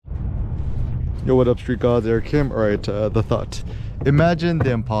Yo, what up, street gods? Eric Kim. All right, the thought. Imagine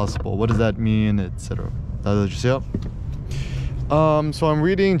the impossible. What does that mean, etc. So I'm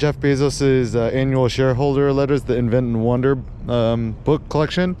reading Jeff Bezos's annual shareholder letters, the Invent and Wonder book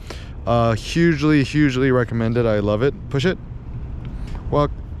collection. Hugely recommended. I love it. Push it. Walk.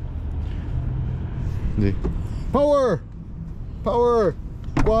 Power. Power.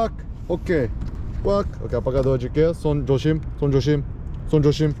 Walk. Okay. Walk. Okay, 아빠가 넣어줄게요. 손 조심. 손 조심. 손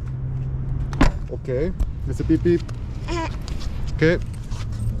조심. Okay. Mr. Beep Beep. Okay.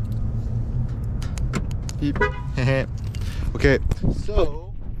 Beep. Okay.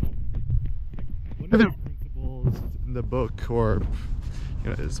 So one of the principles in the book, or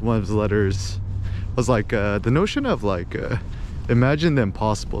is one of his letters, was like the notion of like imagine the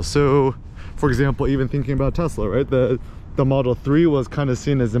impossible. So, for example, even thinking about Tesla, right? The Model 3 was kind of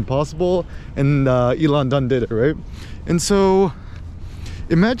seen as impossible, and Elon done did it, right? And so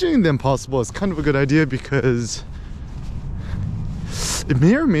imagining the impossible is kind of a good idea because it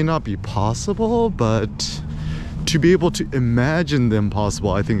may or may not be possible, but to be able to imagine the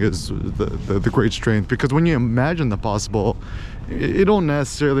impossible, I think, is the great strength. Because when you imagine the possible, it don't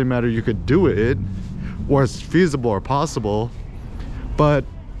necessarily matter you could do it or it's feasible or possible, but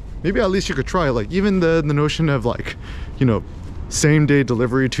maybe at least you could try. Like even the notion of like, same day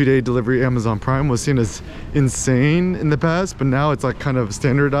delivery, 2-day delivery, Amazon Prime was seen as insane in the past, but now it's like kind of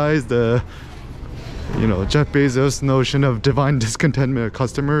standardized. Jeff Bezos' notion of divine discontentment of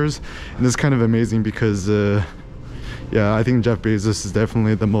customers, and it's kind of amazing because yeah, I think Jeff Bezos is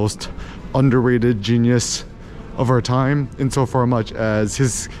definitely the most underrated genius of our time, insofar much as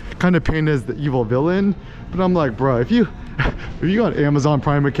his kind of painted as the evil villain. But I'm like, bro, if you got an Amazon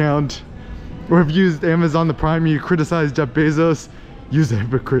Prime account, or have used Amazon the Prime, you criticize Jeff Bezos, use a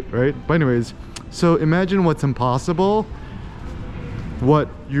hypocrite, right? But anyways, so imagine what's impossible, what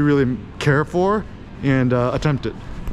you really care for, and attempt it.